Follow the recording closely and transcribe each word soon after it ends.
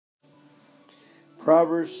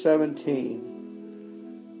Proverbs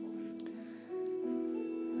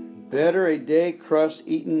 17. Better a day crust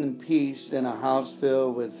eaten in peace than a house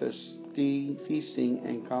filled with feasting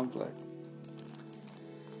and conflict.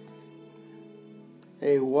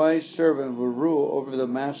 A wise servant will rule over the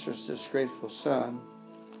master's disgraceful son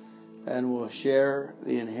and will share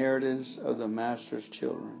the inheritance of the master's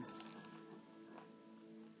children.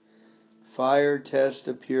 Fire tests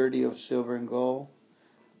the purity of silver and gold,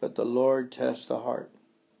 but the Lord tests the heart.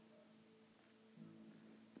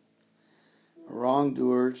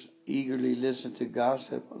 Wrongdoers eagerly listen to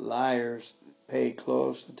gossip. Liars pay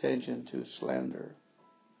close attention to slander.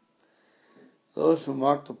 Those who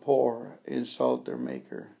mock the poor insult their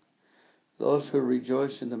Maker. Those who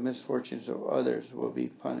rejoice in the misfortunes of others will be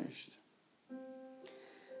punished.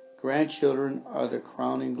 Grandchildren are the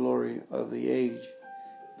crowning glory of the age.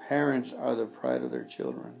 Parents are the pride of their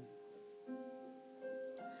children.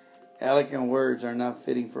 Elegant words are not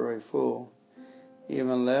fitting for a fool.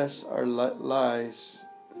 Even less are lies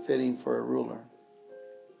fitting for a ruler.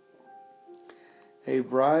 A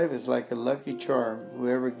bribe is like a lucky charm.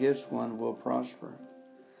 Whoever gives one will prosper.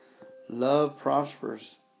 Love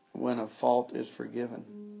prospers when a fault is forgiven,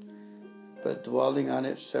 but dwelling on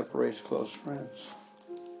it separates close friends.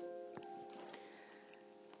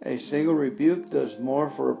 A single rebuke does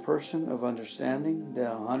more for a person of understanding than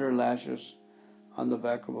 100 lashes on the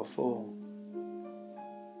back of a fool.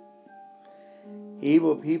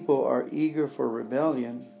 Evil people are eager for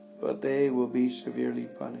rebellion, but they will be severely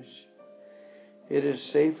punished. It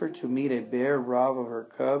is safer to meet a bear robbed of her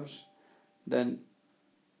cubs than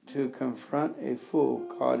to confront a fool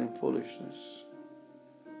caught in foolishness.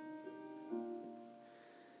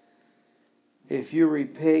 If you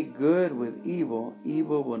repay good with evil,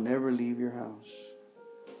 evil will never leave your house.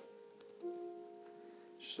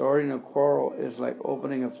 Starting a quarrel is like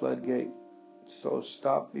opening a floodgate, so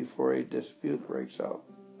stop before a dispute breaks out.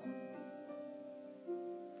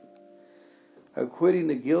 Acquitting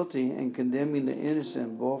the guilty and condemning the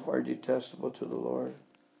innocent both are detestable to the Lord.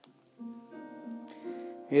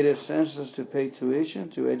 It is senseless to pay tuition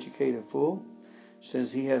to educate a fool,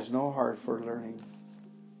 since he has no heart for learning.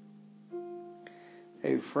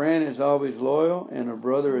 A friend is always loyal, and a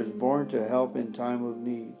brother is born to help in time of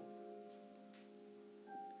need.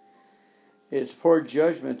 It's poor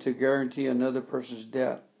judgment to guarantee another person's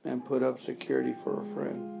debt and put up security for a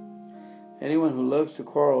friend. Anyone who loves to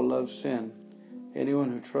quarrel loves sin.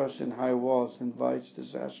 Anyone who trusts in high walls invites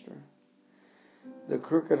disaster. The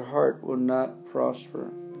crooked heart will not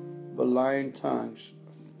prosper, but lying tongues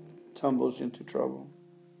tumbles into trouble.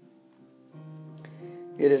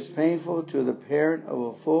 It is painful to the parent of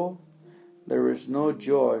a fool. There is no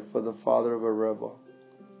joy for the father of a rebel.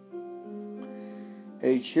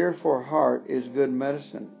 A cheerful heart is good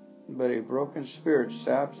medicine, but a broken spirit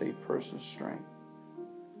saps a person's strength.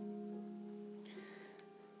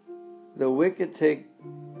 The wicked take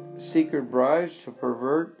secret bribes to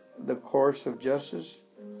pervert the course of justice.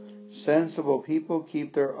 Sensible people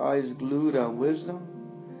keep their eyes glued on wisdom,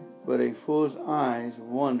 but a fool's eyes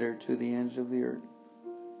wander to the ends of the earth.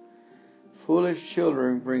 Foolish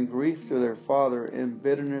children bring grief to their father and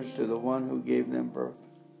bitterness to the one who gave them birth.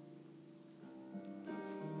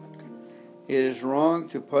 It is wrong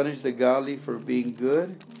to punish the godly for being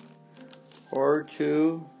good or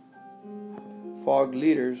to flog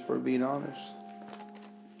leaders for being honest.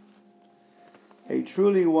 A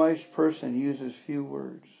truly wise person uses few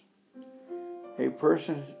words. A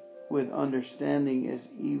person with understanding is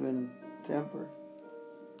even-tempered.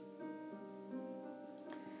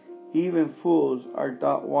 Even fools are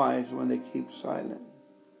thought wise when they keep silent.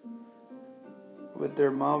 With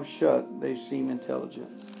their mouths shut, they seem intelligent.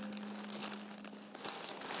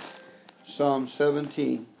 Psalm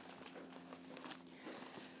 17.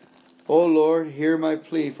 O Lord, hear my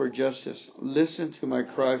plea for justice. Listen to my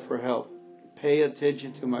cry for help. Pay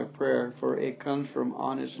attention to my prayer, for it comes from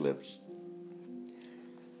honest lips.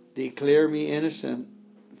 Declare me innocent,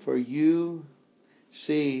 for you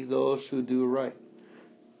see those who do right.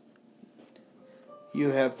 You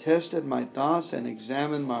have tested my thoughts and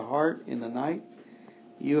examined my heart in the night.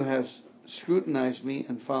 You have scrutinized me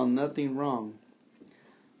and found nothing wrong.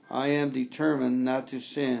 I am determined not to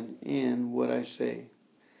sin in what I say.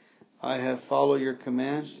 I have followed your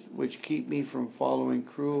commands, which keep me from following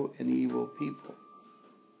cruel and evil people.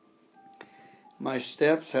 My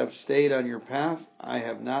steps have stayed on your path. I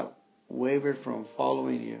have not wavered from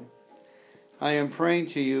following you. I am praying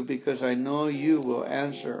to you because I know you will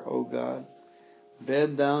answer, O God.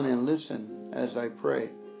 Bend down and listen as I pray.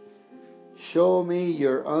 Show me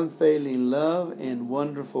your unfailing love in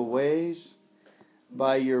wonderful ways.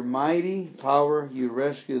 By your mighty power you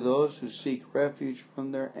rescue those who seek refuge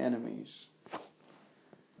from their enemies.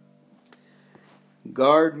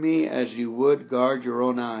 Guard me as you would guard your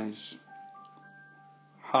own eyes.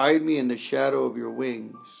 Hide me in the shadow of your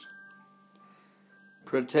wings.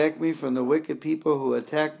 Protect me from the wicked people who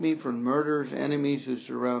attack me, from murderers, enemies who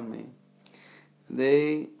surround me.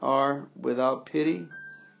 They are without pity,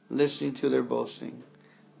 listening to their boasting.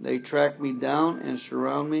 They track me down and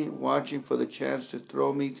surround me, watching for the chance to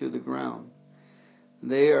throw me to the ground.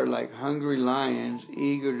 They are like hungry lions,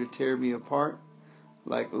 eager to tear me apart,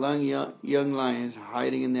 like young lions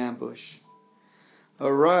hiding in ambush.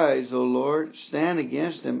 Arise, O Lord, stand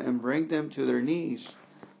against them and bring them to their knees.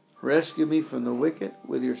 Rescue me from the wicked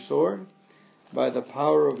with your sword. By the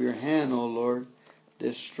power of your hand, O Lord,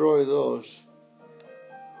 destroy those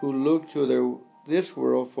who look to this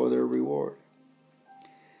world for their reward.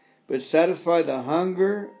 But satisfy the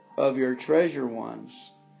hunger of your treasure ones.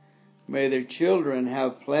 May their children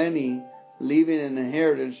have plenty, leaving an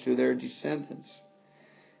inheritance to their descendants.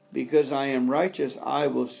 Because I am righteous, I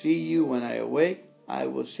will see you when I awake. I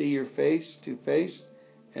will see your face to face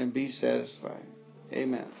and be satisfied.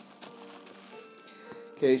 Amen.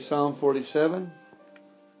 Okay, Psalm 47.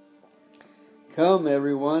 Come,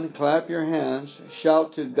 everyone, clap your hands,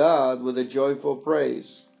 shout to God with a joyful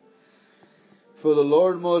praise. For the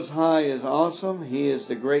Lord Most High is awesome. He is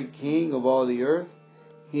the great King of all the earth.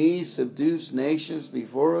 He subdues nations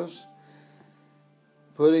before us,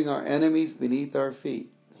 putting our enemies beneath our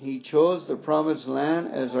feet. He chose the promised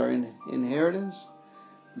land as our inheritance,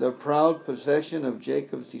 the proud possession of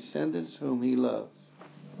Jacob's descendants whom he loves.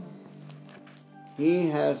 He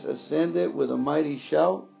has ascended with a mighty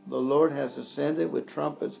shout. The Lord has ascended with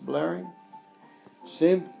trumpets blaring.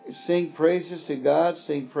 Sing praises to God.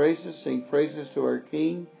 Sing praises to our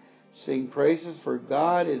King. Sing praises, for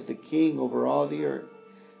God is the King over all the earth.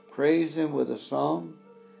 Praise Him with a psalm.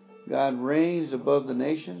 God reigns above the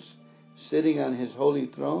nations, sitting on His holy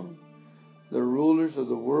throne. The rulers of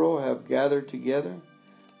the world have gathered together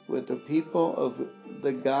with the people of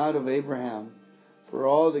the God of Abraham. For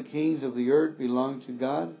all the kings of the earth belong to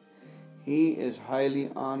God. He is highly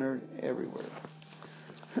honored everywhere.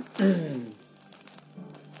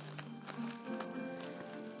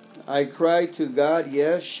 I cried to God,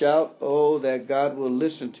 yes, shout, oh, that God will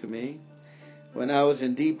listen to me. When I was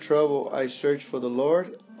in deep trouble, I searched for the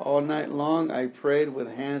Lord. All night long I prayed with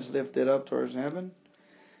hands lifted up towards heaven.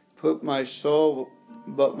 But my soul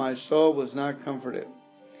was not comforted.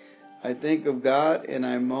 I think of God and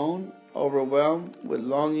I moan, overwhelmed with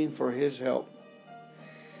longing for His help.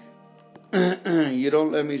 You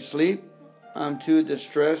don't let me sleep. I'm too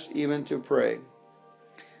distressed even to pray.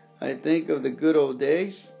 I think of the good old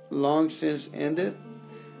days, long since ended,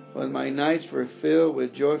 when my nights were filled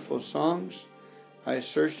with joyful songs. I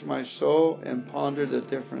searched my soul and pondered the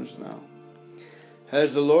difference now.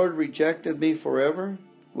 Has the Lord rejected me forever?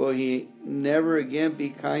 Will He never again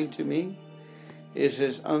be kind to me? Is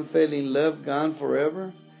His unfailing love gone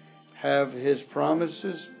forever? Have His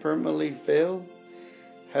promises permanently failed?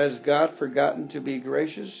 Has God forgotten to be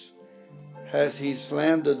gracious? Has He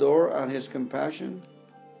slammed the door on His compassion?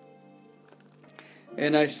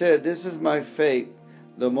 And I said, this is my fate.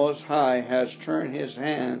 The Most High has turned His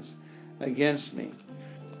hands against me.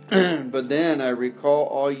 But then I recall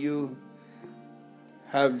all you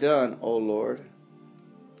have done, O Lord.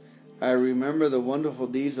 I remember the wonderful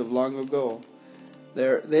deeds of long ago.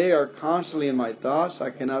 They are constantly in my thoughts.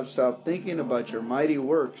 I cannot stop thinking about your mighty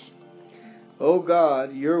works. O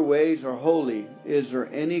God, your ways are holy. Is there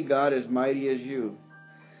any God as mighty as you?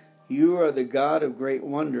 You are the God of great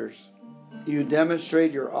wonders. You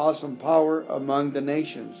demonstrate your awesome power among the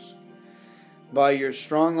nations. By your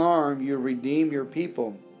strong arm, you redeem your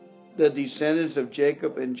people, the descendants of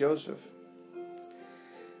Jacob and Joseph.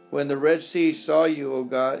 When the Red Sea saw you, O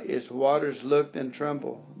God, its waters looked and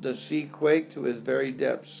trembled. The sea quaked to its very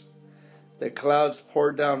depths. The clouds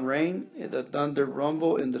poured down rain, and the thunder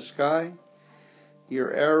rumbled in the sky.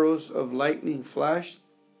 Your arrows of lightning flashed.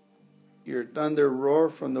 Your thunder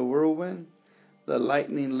roared from the whirlwind. The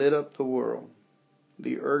lightning lit up the world.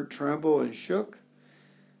 The earth trembled and shook.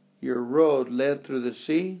 Your road led through the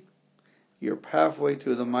sea. Your pathway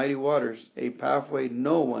through the mighty waters, a pathway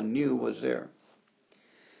no one knew was there.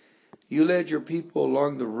 You led your people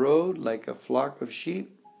along the road like a flock of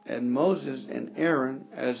sheep, and Moses and Aaron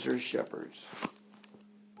as their shepherds.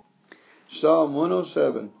 Psalm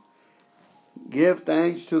 107. Give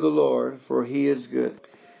thanks to the Lord, for He is good.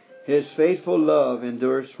 His faithful love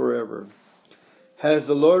endures forever. Has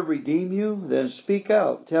the Lord redeemed you? Then speak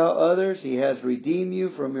out. Tell others He has redeemed you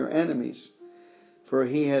from your enemies, For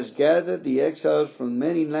he has gathered the exiles from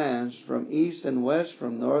many lands, from east and west,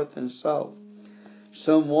 from north and south.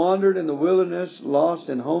 Some wandered in the wilderness, lost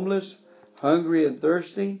and homeless, hungry and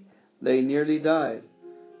thirsty. They nearly died.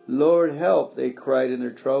 Lord, help, they cried in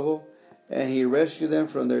their trouble, and he rescued them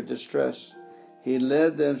from their distress. He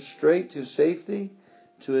led them straight to safety,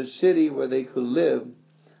 to a city where they could live.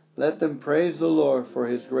 Let them praise the Lord for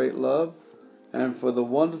his great love and for the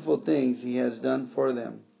wonderful things he has done for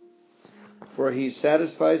them. For he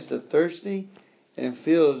satisfies the thirsty and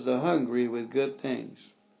fills the hungry with good things.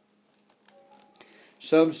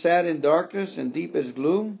 Some sat in darkness and deepest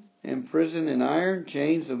gloom, imprisoned in iron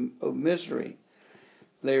chains of misery.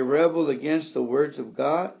 They rebelled against the words of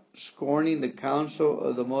God, scorning the counsel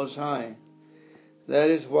of the Most High. That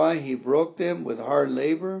is why he broke them with hard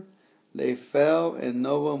labor. They fell, and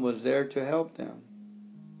no one was there to help them.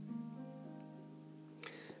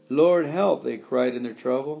 Lord, help, they cried in their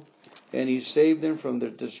trouble, and he saved them from their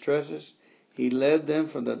distresses. He led them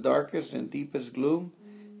from the darkest and deepest gloom.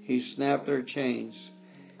 He snapped their chains.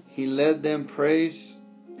 He let them praise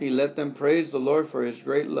the Lord for his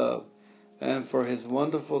great love and for his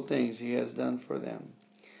wonderful things he has done for them.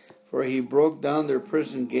 For he broke down their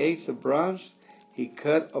prison gates of bronze. He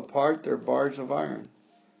cut apart their bars of iron.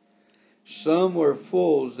 Some were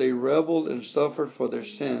fools. They rebelled and suffered for their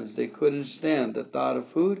sins. They couldn't stand the thought of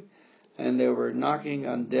food, and they were knocking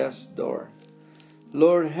on death's door.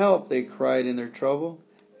 Lord, help, they cried in their trouble,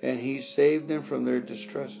 and he saved them from their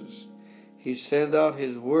distresses. He sent out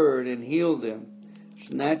his word and healed them,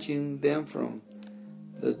 snatching them from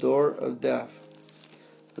the door of death.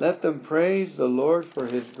 Let them praise the Lord for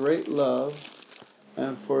his great love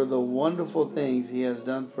and for the wonderful things he has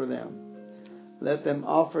done for them. Let them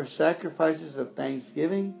offer sacrifices of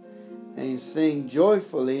thanksgiving and sing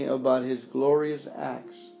joyfully about his glorious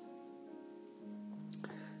acts.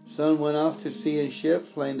 Some went off to sea in ships,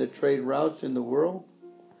 playing the trade routes in the world,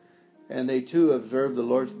 and they too observed the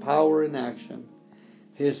Lord's power in action,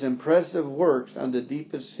 his impressive works on the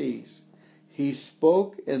deepest seas. He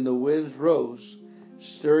spoke, and the winds rose,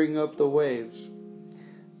 stirring up the waves.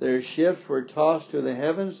 Their ships were tossed to the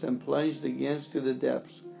heavens and plunged against to the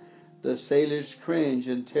depths. The sailors cringed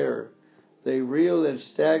in terror. They reeled and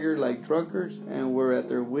staggered like drunkards and were at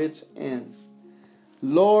their wits' ends.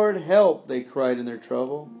 Lord, help, they cried in their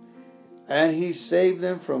trouble. And he saved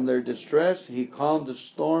them from their distress. He calmed the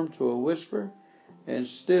storm to a whisper and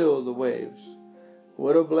stilled the waves.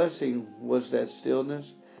 What a blessing was that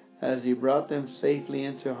stillness as he brought them safely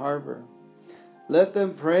into harbor. Let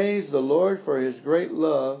them praise the Lord for his great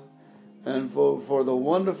love and for the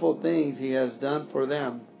wonderful things he has done for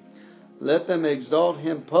them. Let them exalt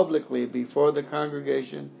him publicly before the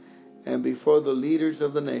congregation and before the leaders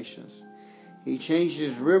of the nations. He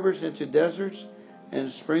changes rivers into deserts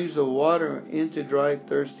and springs of water into dry,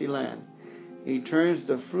 thirsty land. He turns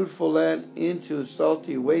the fruitful land into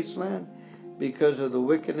salty wasteland because of the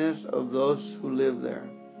wickedness of those who live there.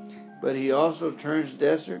 But he also turns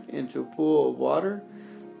desert into a pool of water,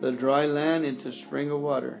 the dry land into spring of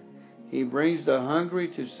water. He brings the hungry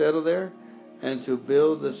to settle there and to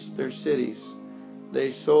build their cities.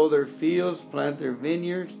 They sow their fields, plant their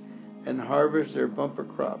vineyards, and harvest their bumper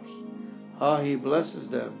crops. How he blesses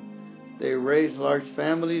them. They raise large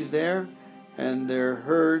families there, and their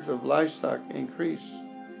herds of livestock increase.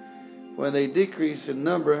 When they decrease in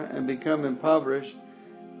number and become impoverished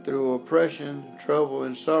through oppression, trouble,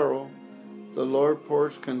 and sorrow, the Lord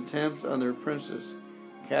pours contempt on their princes,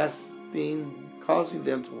 causing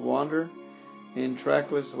them to wander in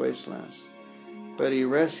trackless wastelands. But he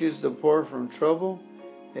rescues the poor from trouble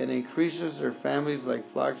and increases their families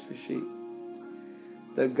like flocks of sheep.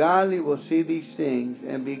 The godly will see these things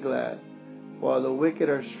and be glad, while the wicked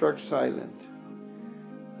are struck silent.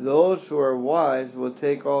 Those who are wise will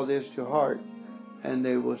take all this to heart, and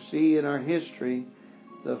they will see in our history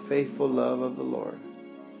the faithful love of the Lord.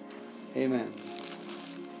 Amen.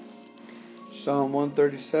 Psalm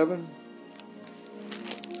 137.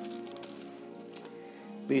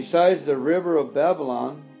 Besides the river of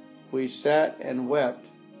Babylon, we sat and wept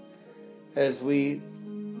as we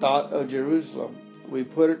thought of Jerusalem. We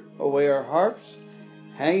put away our harps,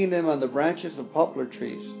 hanging them on the branches of poplar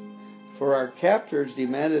trees. For our captors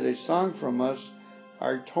demanded a song from us.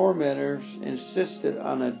 Our tormentors insisted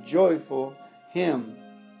on a joyful hymn.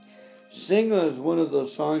 Sing us one of the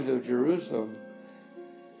songs of Jerusalem.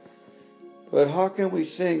 But how can we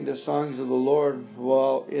sing the songs of the Lord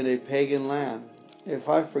while in a pagan land? If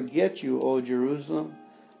I forget you, O Jerusalem,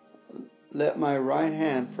 let my right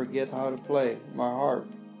hand forget how to play my harp.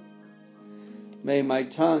 May my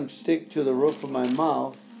tongue stick to the roof of my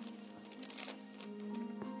mouth,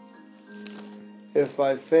 if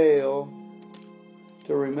I fail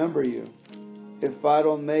to remember you, if I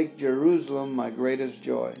don't make Jerusalem my greatest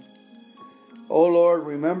joy. O Lord,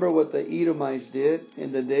 remember what the Edomites did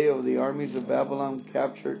in the day of the armies of Babylon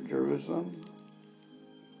captured Jerusalem.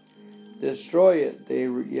 Destroy it, they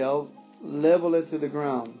yelled. Level it to the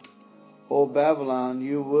ground. O Babylon,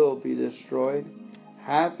 you will be destroyed.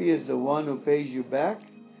 Happy is the one who pays you back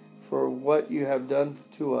for what you have done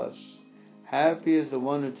to us. Happy is the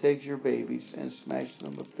one who takes your babies and smashes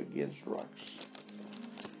them up against rocks.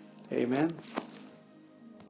 Amen.